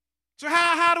 So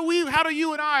how do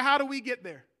you and I, how do we get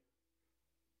there?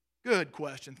 Good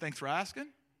question. Thanks for asking.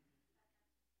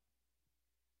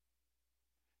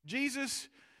 Jesus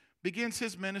begins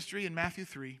His ministry in Matthew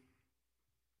 3.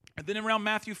 And then around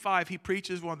Matthew 5, He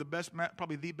preaches one of the best,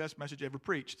 probably the best message ever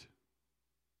preached.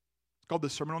 It's called the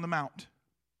Sermon on the Mount.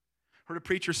 Heard a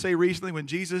preacher say recently when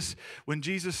Jesus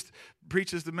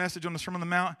preaches the message on the Sermon on the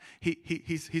Mount,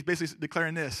 he's basically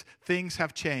declaring this: things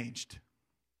have changed.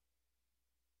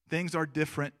 Things are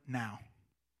different now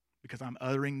because I'm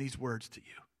uttering these words to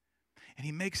you. And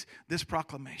He makes this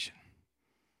proclamation.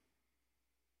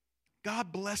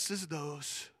 God blesses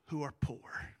those who are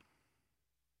poor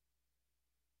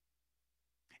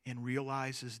and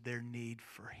realizes their need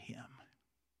for Him.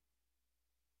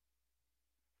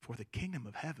 For the kingdom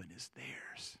of heaven is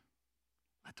theirs.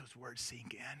 Let those words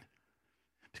sink in.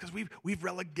 Because we've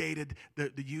relegated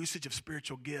the usage of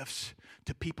spiritual gifts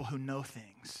to people who know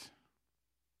things.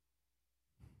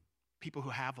 People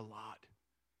who have a lot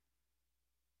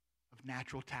of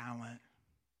natural talent,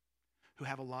 who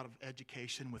have a lot of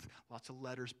education with lots of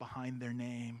letters behind their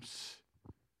names.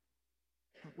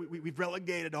 We've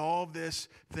relegated all of this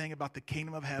thing about the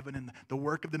kingdom of heaven and the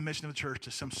work of the mission of the church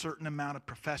to some certain amount of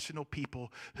professional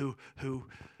people who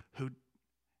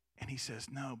and He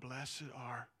says, no, blessed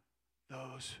are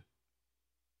those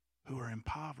who are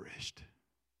impoverished.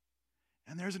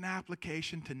 And there's an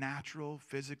application to natural,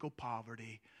 physical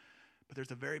poverty, but there's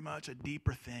very much a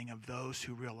deeper thing of those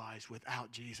who realize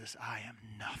without Jesus, I am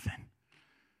nothing.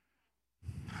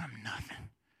 I'm nothing.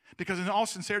 Because in all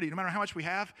sincerity, no matter how much we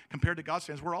have, compared to God's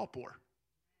standards, we're all poor.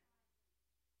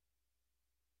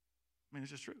 I mean,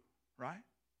 it's just true, right?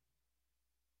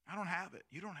 I don't have it.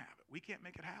 You don't have it. We can't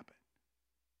make it happen.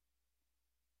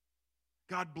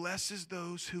 God blesses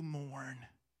those who mourn,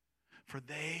 for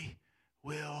they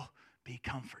will be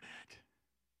comforted.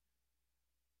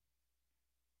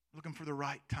 Looking for the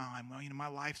right time. Well, my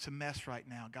life's a mess right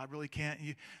now. God really can't.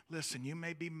 Listen, you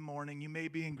may be mourning. You may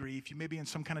be in grief. You may be in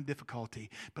some kind of difficulty.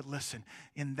 But listen,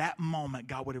 in that moment,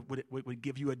 God would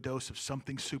give you a dose of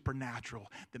something supernatural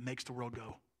that makes the world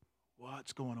go,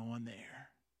 what's going on there?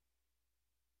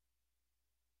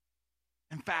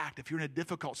 In fact, if you're in a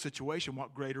difficult situation,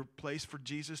 what greater place for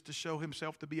Jesus to show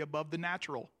Himself to be above the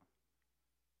natural?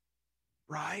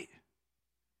 Right?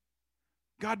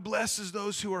 God blesses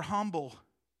those who are humble,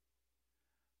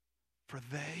 for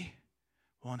they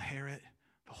will inherit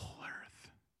the whole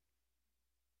earth.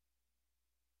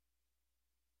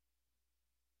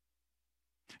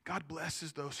 God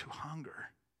blesses those who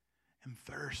hunger and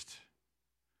thirst.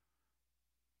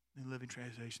 The Living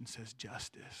Translation says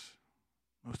justice.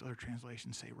 Most other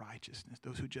translations say righteousness.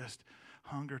 Those who just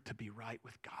hunger to be right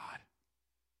with God.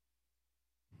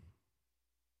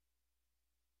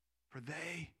 For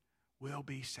they will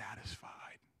be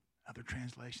satisfied. Other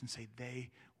translations say they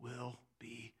will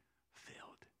be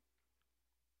filled.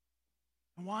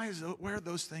 And why are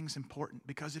those things important?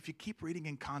 Because if you keep reading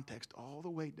in context all the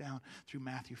way down through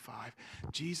Matthew 5,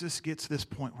 Jesus gets to this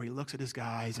point where He looks at His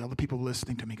guys, all the people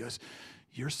listening to Him, He goes,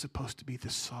 you're supposed to be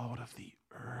the salt of the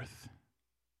earth.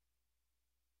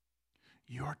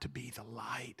 You're to be the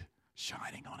light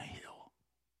shining on a hill.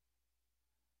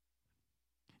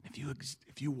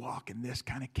 If you walk in this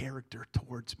kind of character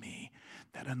towards me,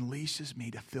 that unleashes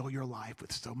me to fill your life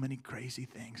with so many crazy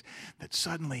things, that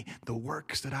suddenly the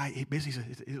works that he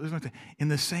basically says, in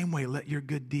the same way, let your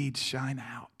good deeds shine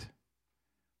out.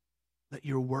 Let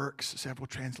your works, several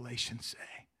translations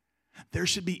say. There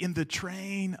should be in the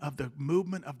train of the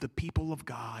movement of the people of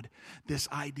God, this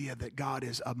idea that God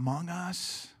is among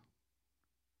us,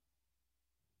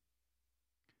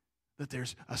 that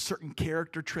there's a certain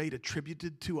character trait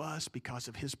attributed to us because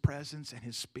of his presence and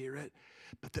his spirit,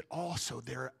 but that also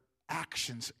there are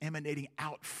actions emanating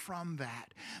out from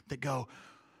that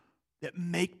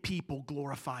make people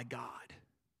glorify God.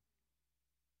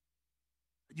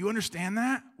 Do you understand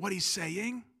that? What he's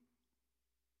saying?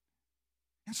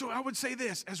 And so I would say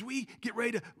this, as we get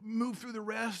ready to move through the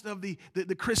rest of the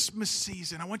Christmas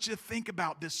season, I want you to think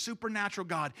about this supernatural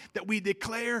God, that we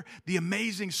declare the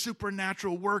amazing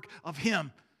supernatural work of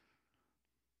him.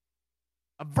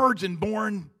 A virgin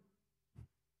born,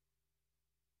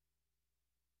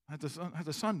 has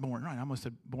a son born, right? I almost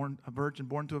said born a virgin,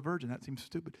 born to a virgin. That seems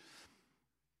stupid.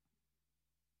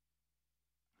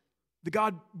 The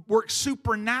God works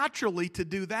supernaturally to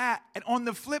do that. And on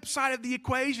the flip side of the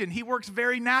equation, he works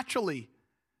very naturally.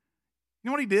 You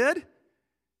know what he did?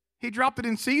 He dropped it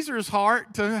in Caesar's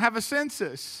heart to have a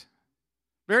census.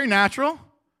 Very natural.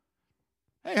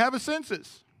 Hey, have a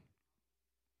census.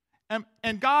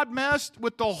 And God messed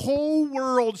with the whole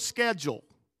world's schedule.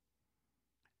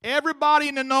 Everybody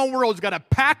in the known world's got to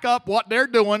pack up what they're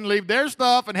doing, leave their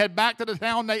stuff, and head back to the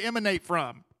town they emanate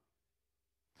from.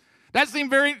 That seemed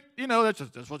very,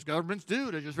 that's what governments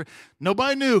do.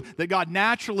 Nobody knew that God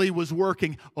naturally was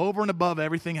working over and above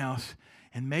everything else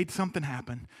and made something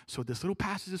happen. So this little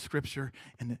passage of Scripture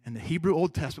in the Hebrew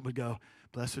Old Testament would go,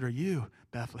 blessed are you,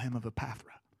 Bethlehem of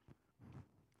Ephrathah,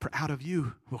 for out of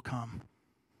you will come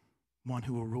one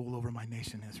who will rule over my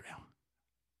nation Israel.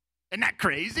 Isn't that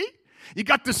crazy? You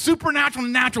got the supernatural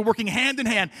and natural working hand in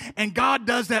hand, and God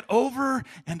does that over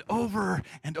and over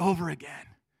and over again.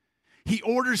 He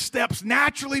orders steps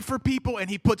naturally for people, and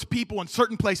he puts people in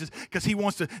certain places because he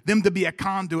wants them to be a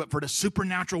conduit for the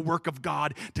supernatural work of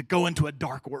God to go into a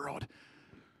dark world.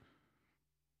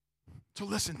 So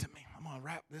listen to me. I'm going to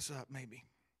wrap this up maybe.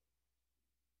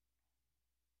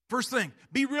 First thing,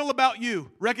 be real about you,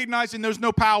 recognizing there's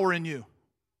no power in you.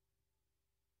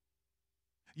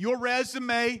 Your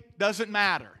resume doesn't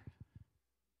matter.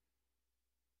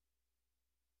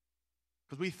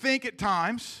 Because we think at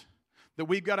times that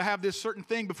we've got to have this certain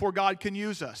thing before God can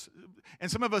use us.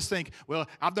 And some of us think, well,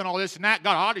 I've done all this and that.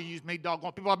 God ought to use me,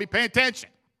 doggone. People ought to be paying attention.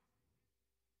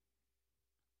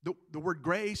 The word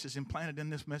grace is implanted in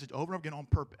this message over and over again on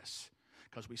purpose.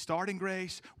 Because we start in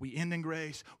grace, we end in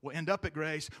grace, we'll end up at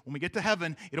grace. When we get to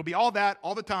heaven, it'll be all that,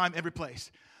 all the time, every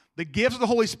place. The gifts of the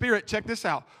Holy Spirit, check this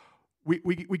out. We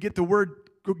get the word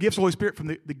gifts of the Holy Spirit from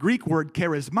the Greek word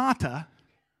charismata,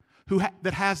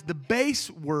 that has the base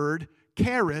word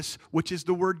charis, which is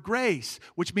the word grace,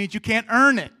 which means you can't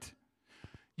earn it.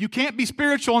 You can't be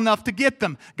spiritual enough to get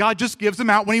them. God just gives them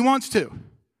out when he wants to.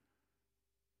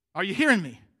 Are you hearing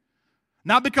me?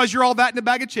 Not because you're all that in a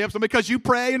bag of chips, not because you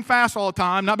pray and fast all the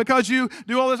time, not because you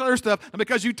do all this other stuff, not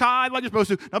because you tithe like you're supposed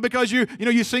to, not because you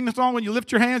sing the song when you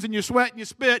lift your hands and you sweat and you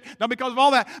spit, not because of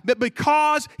all that, but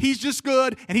because he's just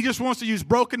good and he just wants to use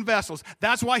broken vessels.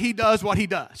 That's why he does what he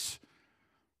does.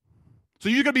 So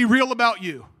you're going to be real about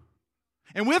you.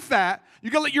 And with that,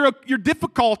 you're going to let your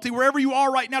difficulty, wherever you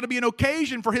are right now, to be an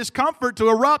occasion for his comfort to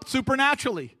erupt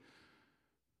supernaturally.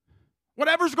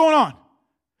 Whatever's going on.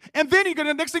 And then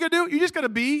the next thing you do, you just got to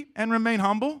be and remain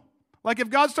humble. Like if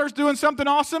God starts doing something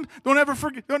awesome, don't ever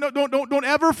forget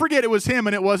it was him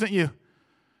and it wasn't you.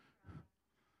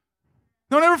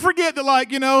 Don't ever forget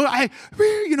that,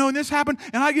 and this happened,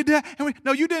 and I did that.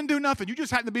 No, you didn't do nothing. You just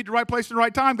happened to be at the right place at the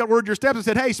right time, got word your steps, and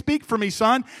said, hey, speak for me,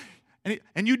 son.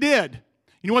 And you did.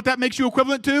 You know what that makes you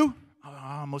equivalent to? Oh,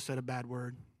 I almost said a bad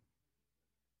word.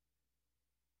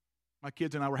 My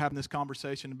kids and I were having this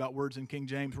conversation about words in King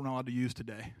James we're not allowed to use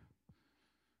today.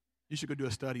 You should go do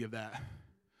a study of that.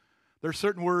 There are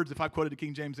certain words, if I quoted the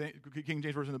King James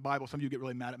version of the Bible, some of you get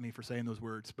really mad at me for saying those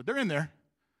words. But they're in there.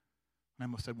 I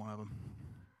almost said one of them.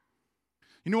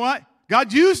 You know what?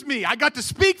 God used me. I got to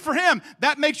speak for him.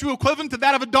 That makes you equivalent to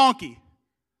that of a donkey.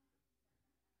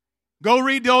 Go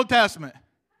read the Old Testament.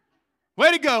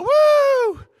 Way to go.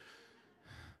 Woo!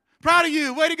 Proud of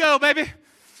you. Way to go, baby.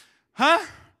 Huh?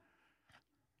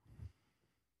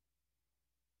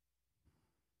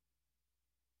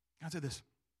 I'll say this.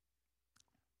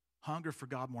 Hunger for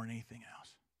God more than anything else.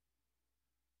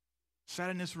 Sat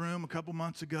in this room a couple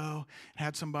months ago and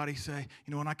had somebody say,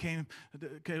 when I came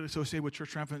associated with Church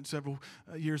Triumphant several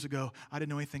years ago, I didn't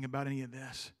know anything about any of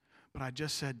this. But I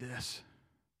just said this,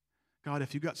 God,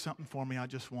 if you got something for me, I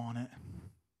just want it.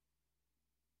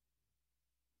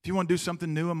 If you want to do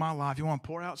something new in my life, you want to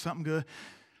pour out something good,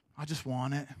 I just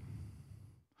want it.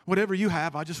 Whatever you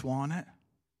have, I just want it.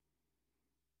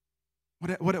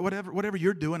 Whatever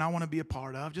you're doing, I want to be a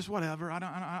part of. Just whatever.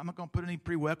 I'm not going to put any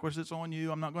prerequisites on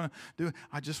you. I'm not going to do it.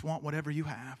 I just want whatever you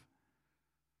have.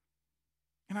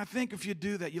 And I think if you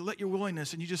do that, you let your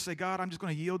willingness and you just say, God, I'm just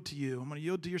going to yield to you. I'm going to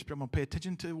yield to your spirit. I'm going to pay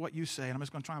attention to what you say. And I'm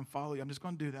just going to try and follow you. I'm just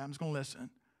going to do that. I'm just going to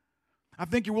listen. I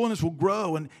think your willingness will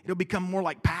grow and it'll become more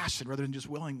like passion rather than just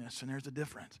willingness. And there's a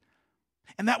difference.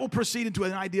 And that will proceed into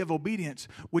an idea of obedience,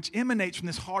 which emanates from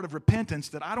this heart of repentance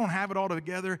that I don't have it all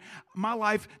together. My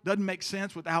life doesn't make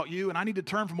sense without you, and I need to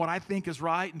turn from what I think is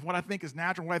right and what I think is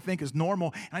natural and what I think is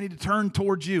normal, and I need to turn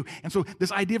towards you. And so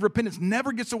this idea of repentance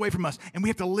never gets away from us, and we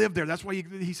have to live there. That's why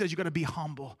he says you've got to be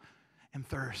humble and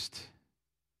thirst.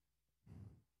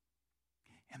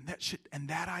 And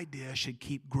that idea should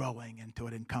keep growing until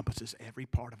it encompasses every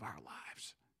part of our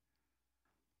lives.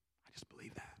 I just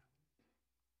believe that.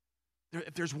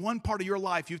 If there's one part of your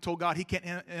life you've told God he can't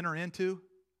enter into,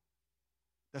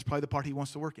 that's probably the part he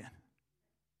wants to work in.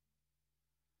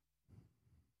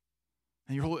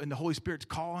 And the Holy Spirit's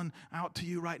calling out to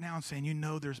you right now and saying,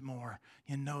 there's more.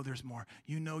 There's more.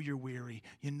 You're weary.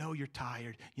 You're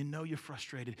tired. You're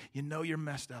frustrated. You're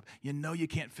messed up. You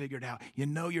can't figure it out.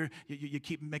 You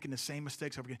keep making the same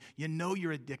mistakes over again.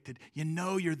 You're addicted.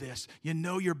 You're this.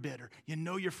 You're bitter.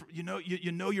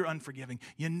 You're unforgiving.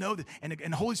 That,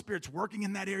 and the Holy Spirit's working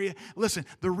in that area. Listen,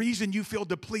 the reason you feel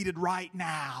depleted right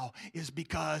now is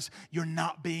because you're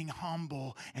not being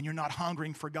humble and you're not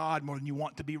hungering for God more than you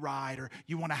want to be right, or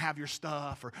you want to have your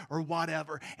stuff or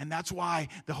whatever. And that's why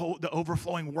the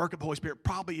overflowing work of the Holy Spirit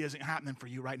probably isn't happening for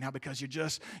you right now, because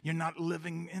you're not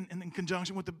living in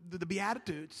conjunction with the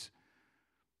Beatitudes.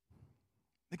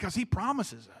 Because he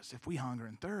promises us if we hunger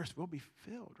and thirst, we'll be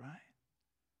filled, right?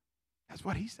 That's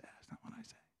what he says, not what I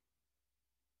say.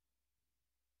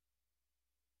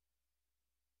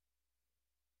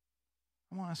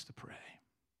 I want us to pray.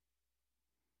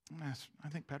 I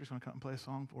think Patrick's going to come and play a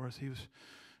song for us.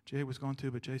 Jay was going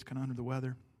to, but Jay's kind of under the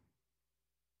weather.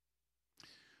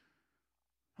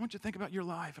 I want you to think about your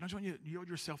life, and I just want you to yield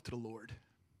yourself to the Lord.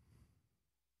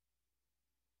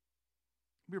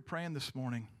 We were praying this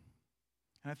morning,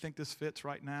 and I think this fits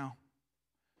right now.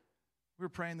 We were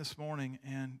praying this morning,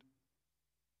 and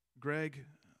Greg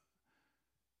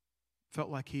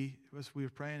felt like we were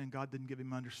praying, and God didn't give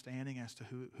him understanding as to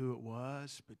who it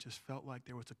was, but just felt like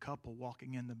there was a couple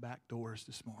walking in the back doors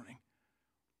this morning.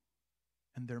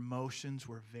 And their motions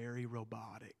were very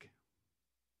robotic.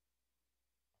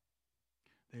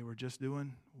 They were just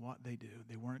doing what they do.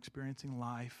 They weren't experiencing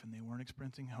life, and they weren't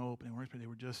experiencing hope. And they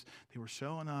were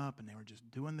showing up, and they were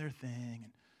just doing their thing,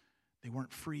 and they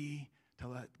weren't free to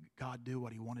let God do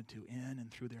what he wanted to in and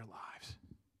through their lives.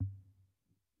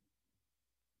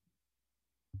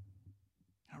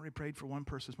 I already prayed for one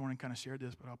person this morning, kind of shared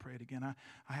this, but I'll pray it again.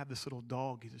 I have this little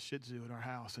dog. He's a Shih Tzu at our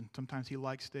house, and sometimes he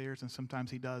likes stairs, and sometimes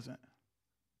he doesn't.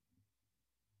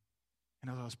 And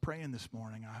as I was praying this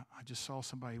morning, I just saw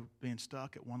somebody being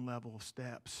stuck at one level of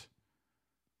steps.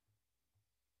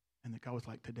 And the guy was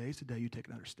like, today's the day you take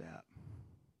another step.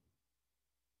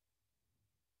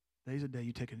 Today's the day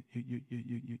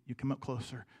you come up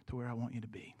closer to where I want you to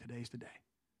be. Today's the day.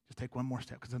 Just take one more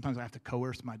step, because sometimes I have to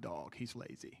coerce my dog. He's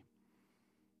lazy.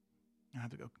 I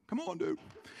have to go, come on, dude.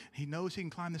 He knows he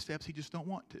can climb the steps, he just don't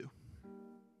want to.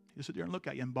 He just sit there and look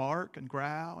at you and bark and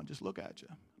growl and just look at you.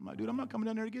 I'm like, dude, I'm not coming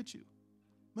down there to get you.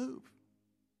 Move.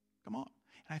 Come on.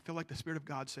 And I feel like the Spirit of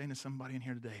God saying to somebody in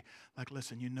here today, like,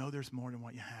 listen, there's more than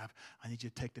what you have. I need you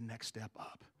to take the next step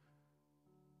up.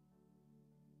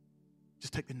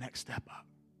 Just take the next step up.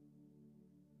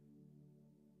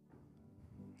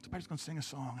 Somebody's going to sing a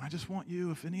song, and I just want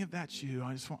you, if any of that's you,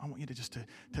 I want you to just to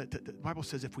the Bible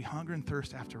says if we hunger and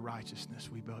thirst after righteousness,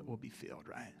 we will be filled,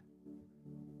 right?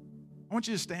 I want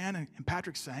you to stand, and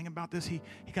Patrick sang about this. He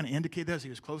kind of indicated that as he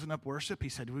was closing up worship. He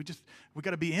said, we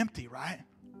got to be empty, right?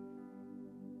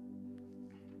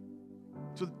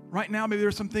 So right now, maybe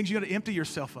there's some things you got to empty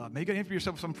yourself of. Maybe you got to empty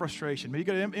yourself of some frustration. Maybe you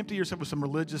got to empty yourself with some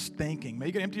religious thinking. Maybe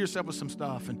you got to empty yourself with some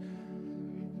stuff. And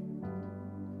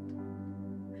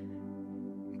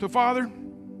so, Father,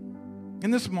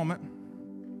 in this moment,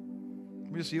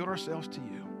 we just yield ourselves to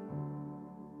you.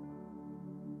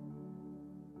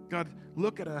 God,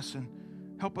 look at us and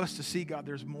help us to see, God,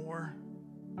 there's more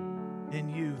in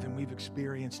you than we've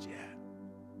experienced yet.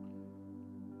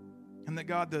 And that,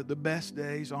 God, the best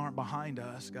days aren't behind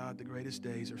us. God, the greatest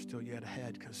days are still yet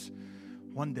ahead, because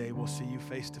one day we'll see you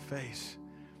face to face.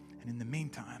 And in the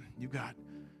meantime, you've got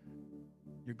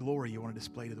your glory you want to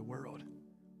display to the world.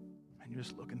 And you're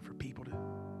just looking for people to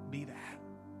be that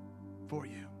for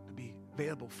you, to be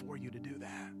available for you to do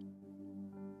that.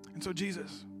 And so,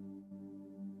 Jesus,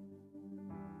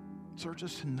 search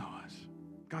us and know us.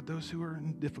 God, those who are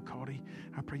in difficulty,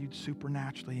 I pray you'd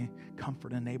supernaturally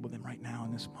comfort and enable them right now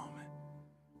in this moment.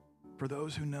 For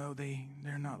those who know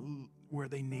they're not where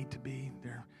they need to be,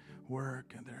 their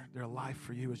work and their life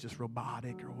for you is just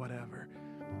robotic or whatever,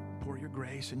 pour your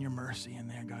grace and your mercy in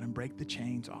there, God, and break the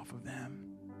chains off of them.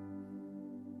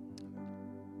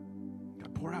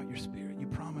 God, pour out your Spirit. You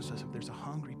promise us if there's a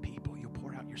hungry people, you'll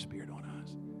pour out your Spirit on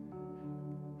us.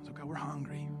 So, God, we're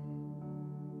hungry,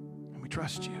 and we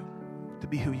trust you to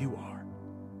be who you are.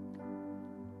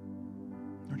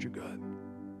 Lord, you're good.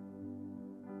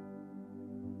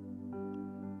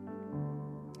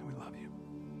 And we love you.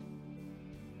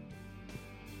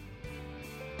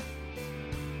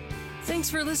 Thanks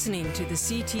for listening to the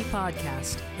CT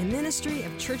Podcast, a ministry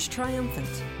of Church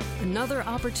Triumphant. Another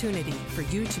opportunity for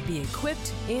you to be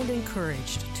equipped and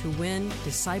encouraged to win,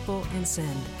 disciple, and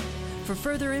send. For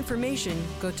further information,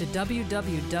 go to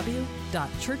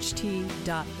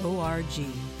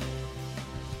www.churcht.org.